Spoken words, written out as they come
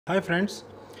Hi friends,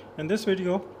 in this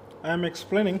video I am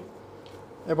explaining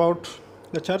about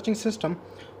the charging system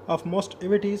of most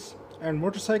AVTs and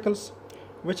motorcycles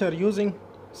which are using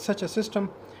such a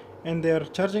system in their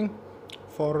charging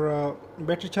for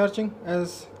battery charging,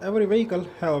 as every vehicle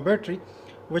have a battery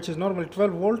which is normally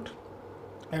 12 volt,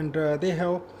 and they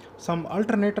have some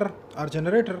alternator or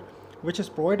generator which is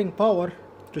providing power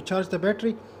to charge the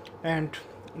battery, and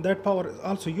that power is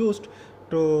also used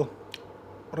to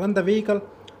run the vehicle,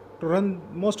 to run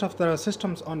most of the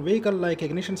systems on vehicle, like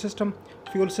ignition system,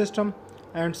 fuel system,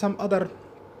 and some other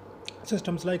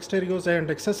systems like stereos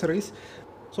and accessories.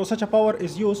 So such a power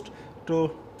is used to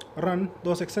run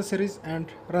those accessories and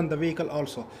run the vehicle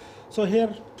also. So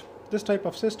here this type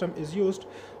of system is used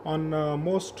on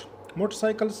most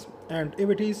motorcycles and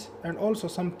AVTs, and also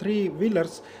some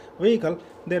three-wheelers vehicle.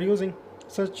 They're using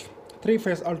such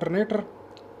three-phase alternator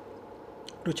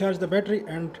to charge the battery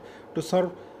and to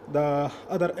serve the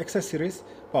other accessories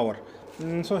power.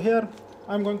 So here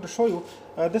I'm going to show you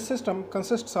this system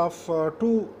consists of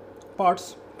two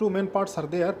parts. Two main parts are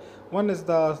there. One is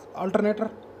the alternator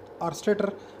or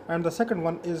stator, and the second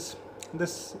one is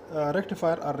this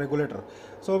rectifier or regulator.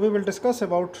 So we will discuss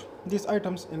about these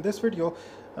items in this video.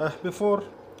 Before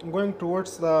going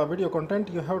towards the video content,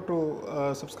 you have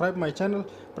to subscribe my channel,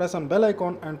 press on bell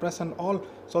icon and press on all,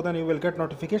 so then you will get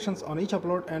notifications on each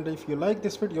upload. And if you like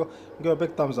this video, give a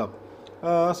big thumbs up.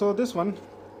 So this one,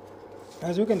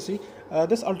 as you can see,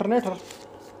 this alternator,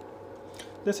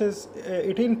 this is a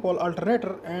 18 pole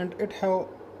alternator, and it have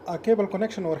a cable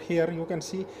connection over here. You can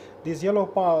see these yellow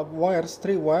wires,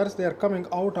 three wires, they are coming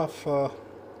out of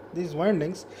these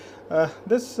windings.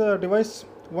 This device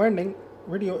winding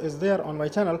video is there on my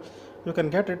channel. You can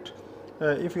get it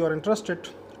if you are interested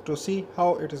to see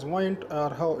how it is wind or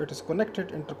how it is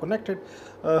connected, interconnected.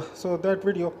 So that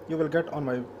video you will get on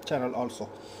my channel also.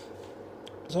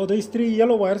 So these three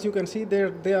yellow wires, you can see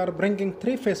they are bringing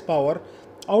three-phase power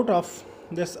out of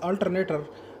this alternator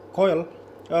coil.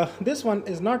 This one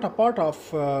is not a part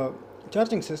of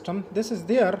charging system. This is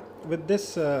there with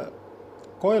this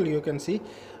coil, you can see,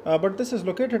 but this is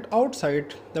located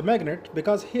outside the magnet,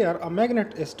 because here a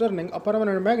magnet is turning, a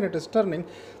permanent magnet is turning,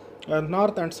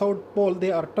 north and south pole,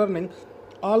 they are turning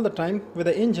all the time with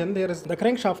the engine. There is the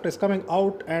crankshaft is coming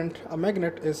out, and a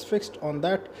magnet is fixed on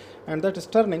that, and that is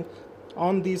turning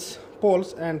on these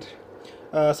poles, and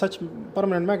such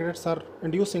permanent magnets are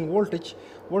inducing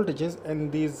voltages in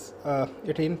these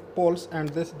 18 poles, and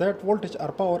that voltage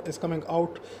or power is coming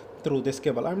out through this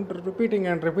cable. I'm repeating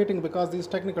and repeating because these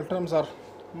technical terms are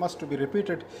must to be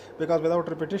repeated, because without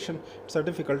repetition it's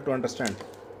difficult to understand.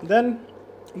 Then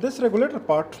this regulator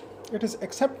part, it is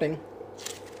accepting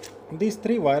these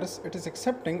three wires. It is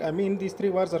accepting, I mean these three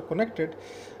wires are connected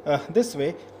this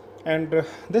way, and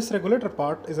this regulator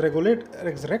part is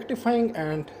rectifying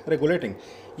and regulating,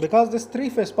 because this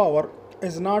three-phase power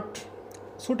is not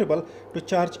suitable to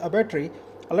charge a battery.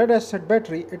 A lead acid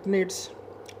battery, it needs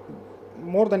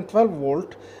more than 12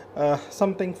 volt,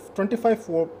 something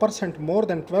 25% more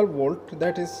than 12 volt,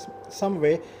 that is some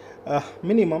way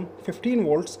minimum 15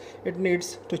 volts it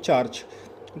needs to charge.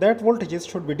 That voltages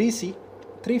should be DC.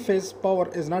 Three-phase power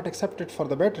is not accepted for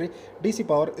the battery, DC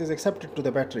power is accepted to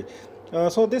the battery.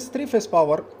 So this three-phase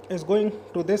power is going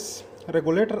to this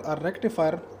regulator or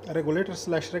rectifier, regulator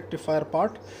slash rectifier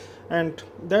part, and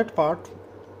that part,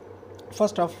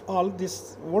 first of all,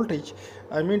 this voltage,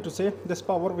 I mean to say this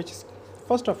power which is,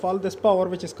 first of all, this power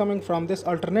which is coming from this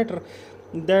alternator,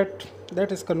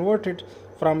 that is converted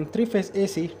from three-phase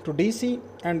AC to DC,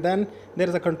 and then there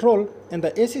is a control in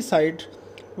the AC side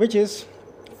which is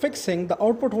fixing the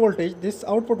output voltage. This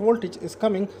output voltage is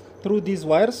coming through these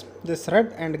wires, this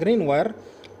red and green wire.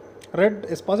 Red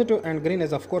is positive and green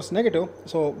is of course negative.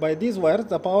 So by these wires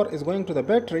the power is going to the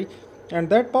battery, and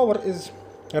that power is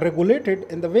regulated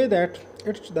in the way that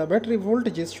the battery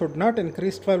voltages should not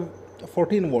increase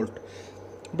 14 volt,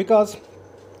 because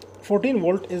 14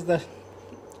 volt is the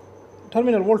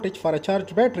terminal voltage for a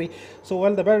charged battery. So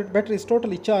while the battery is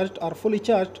totally charged or fully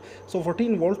charged, so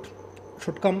 14 volt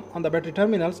should come on the battery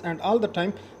terminals, and all the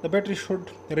time the battery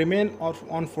should remain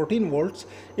on 14 volts.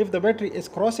 If the battery is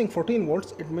crossing 14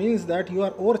 volts, it means that you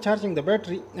are overcharging the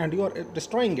battery and you are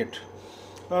destroying it.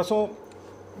 So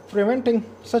preventing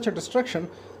such a destruction,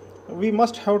 we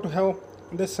must have to have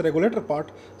this regulator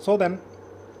part, so then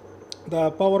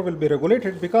the power will be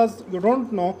regulated, because you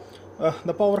don't know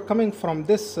the power coming from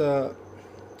this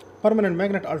permanent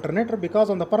magnet alternator, because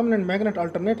on the permanent magnet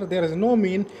alternator there is no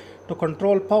mean to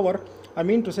control power. I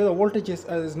mean to say the voltage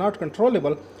is not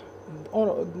controllable,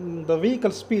 or the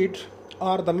vehicle speed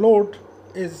or the load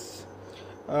is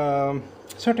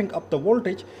setting up the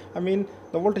voltage. I mean,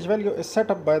 the voltage value is set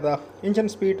up by the engine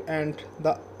speed and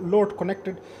the load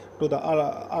connected to the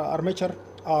armature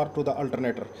or to the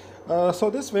alternator. So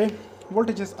this way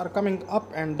voltages are coming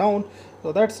up and down,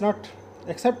 so that's not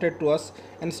accepted to us.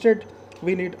 Instead,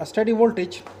 we need a steady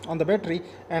voltage on the battery,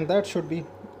 and that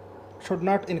should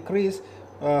not increase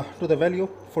to the value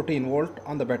 14 volt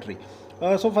on the battery.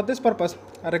 So for this purpose,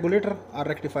 a regulator or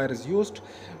rectifier is used.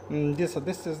 This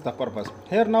is the purpose.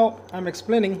 Here now I'm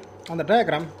explaining on the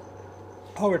diagram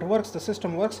how it works, the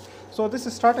system works. So this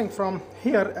is starting from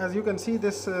here. As you can see,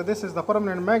 this is the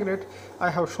permanent magnet I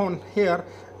have shown here.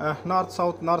 North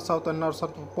south and north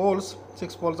south poles,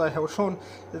 6 poles I have shown.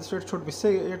 It should be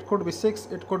it could be 6,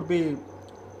 it could be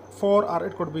 4, or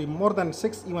it could be more than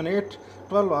 6, even 8,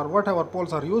 12, or whatever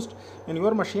poles are used in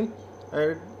your machine.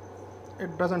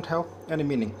 It doesn't have any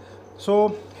meaning.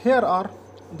 So here are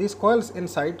these coils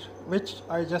inside, which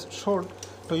I just showed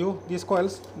to you. These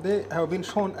coils, they have been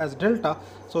shown as delta.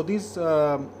 So these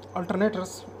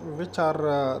alternators, which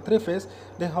are 3-phase,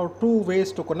 they have 2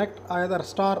 ways to connect, either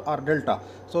star or delta.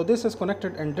 So this is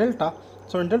connected in delta.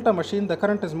 So in delta machine, the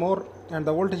current is more and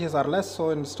the voltages are less.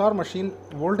 So in star machine,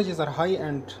 voltages are high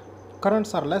and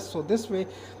currents are less. So this way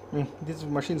these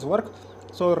machines work.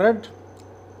 So red,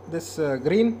 this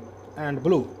green and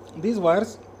blue, these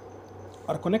wires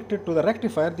are connected to the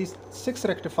rectifier. These 6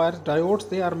 rectifiers, diodes,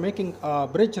 they are making a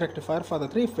bridge rectifier for the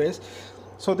 3-phase.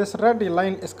 So this red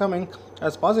line is coming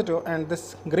as positive, and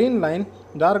this green line,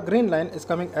 dark green line, is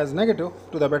coming as negative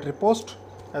to the battery post.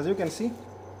 As you can see,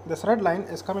 this red line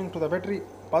is coming to the battery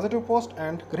positive post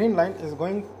and green line is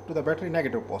going to the battery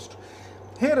negative post.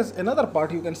 Here is another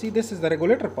part. You can see this is the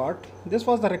regulator part. This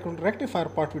was the rectifier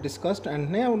part we discussed, and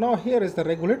now here is the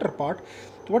regulator part.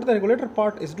 What the regulator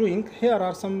part is doing, here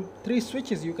are some 3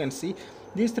 switches. You can see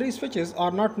these 3 switches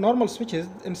are not normal switches.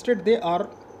 Instead, they are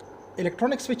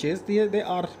electronic switches. They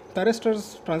are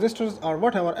thyristors, transistors, or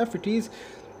whatever FETs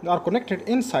are connected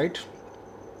inside,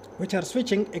 which are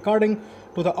switching according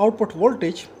to the output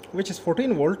voltage, which is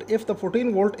 14 volt. If the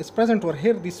 14 volt is present over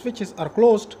here, these switches are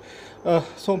closed.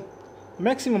 So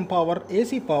maximum power,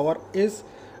 AC power, is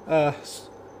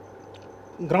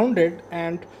grounded,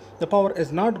 and the power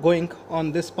is not going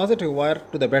on this positive wire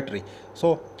to the battery.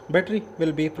 So battery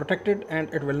will be protected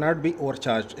and it will not be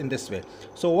overcharged in this way.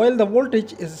 So while the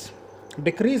voltage is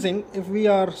decreasing, if we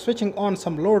are switching on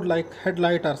some load like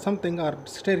headlight or something, or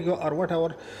stereo or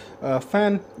whatever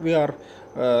fan we are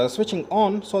switching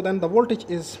on, so then the voltage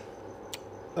is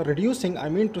reducing. I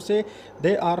mean to say,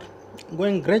 they are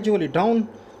going gradually down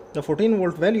the 14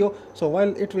 volt value. So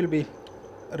while it will be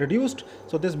reduced,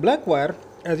 so this black wire,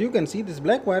 as you can see, this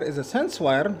black wire is a sense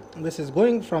wire. This is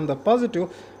going from the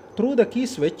positive through the key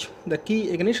switch, the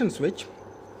key ignition switch.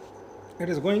 It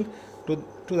is going to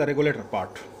the regulator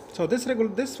part. So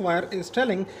this wire is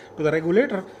telling to the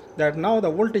regulator that now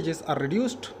the voltages are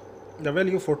reduced, the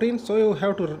value 14. So you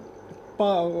have to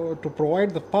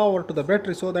provide the power to the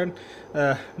battery, so that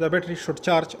the battery should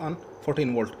charge on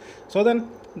 14 volt. So then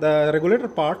the regulator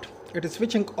part, it is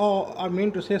switching, I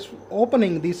mean to say,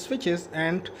 opening these switches,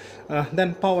 and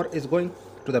then power is going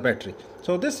to the battery.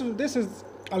 So this is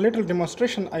a little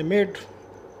demonstration I made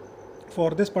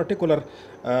for this particular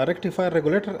rectifier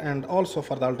regulator and also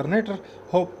for the alternator.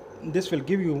 Hope this will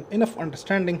give you enough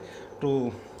understanding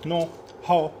to know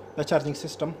how the charging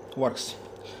system works.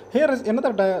 Here is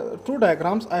another 2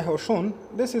 diagrams I have shown.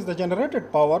 This is the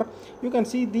generated power. You can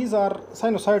see these are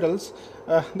sinusoidals.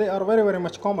 They are very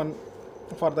much common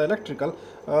for the electrical.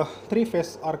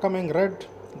 3-phase are coming red,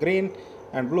 green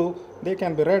and blue. They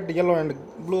can be red, yellow and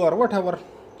blue, or whatever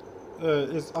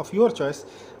is of your choice.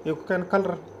 You can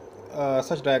color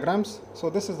such diagrams. So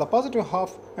this is the positive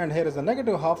half and here is the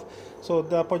negative half. So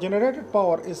the generated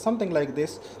power is something like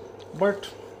this, but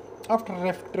after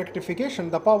rectification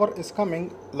the power is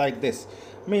coming like this.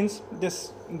 Means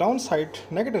this downside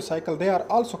negative cycle, they are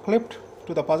also clipped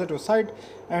to the positive side,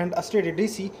 and a steady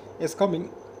DC is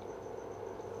coming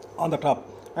on the top,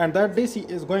 and that DC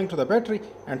is going to the battery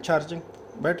and charging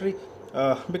battery,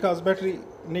 because battery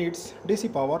needs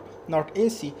DC power, not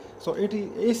AC. So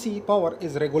AC power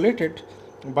is regulated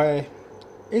by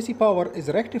AC power is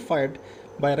rectified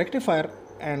by rectifier,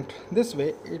 and this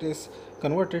way it is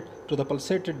converted to the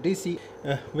pulsated DC,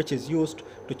 which is used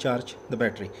to charge the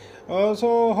battery.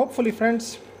 So hopefully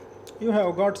friends, you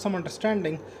have got some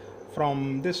understanding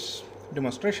from this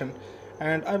demonstration,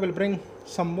 and I will bring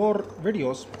some more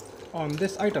videos on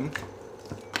this item,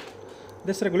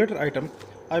 this regulator item.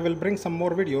 I will bring some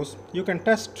more videos. You can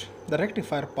test the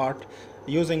rectifier part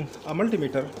using a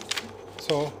multimeter.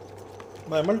 So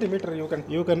by multimeter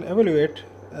you can evaluate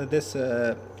this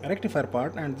rectifier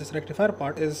part, and this rectifier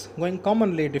part is going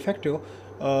commonly defective.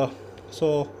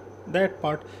 So that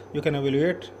part you can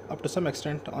evaluate up to some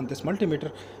extent on this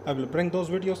multimeter. I will bring those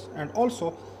videos, and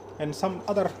also in some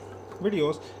other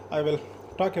videos I will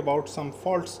talk about some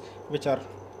faults which are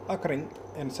occurring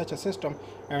in such a system,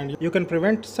 and you can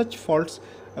prevent such faults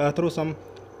through some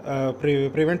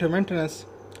preventive maintenance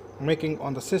making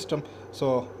on the system.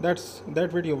 So that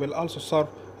video will also serve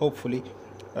hopefully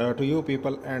to you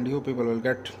people, and you people will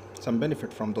get some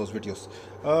benefit from those videos.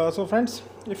 So friends,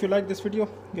 if you like this video,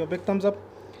 give a big thumbs up,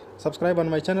 subscribe on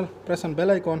my channel, press on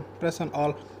bell icon, press on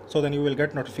all, so then you will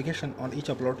get notification on each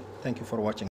upload. Thank you for watching.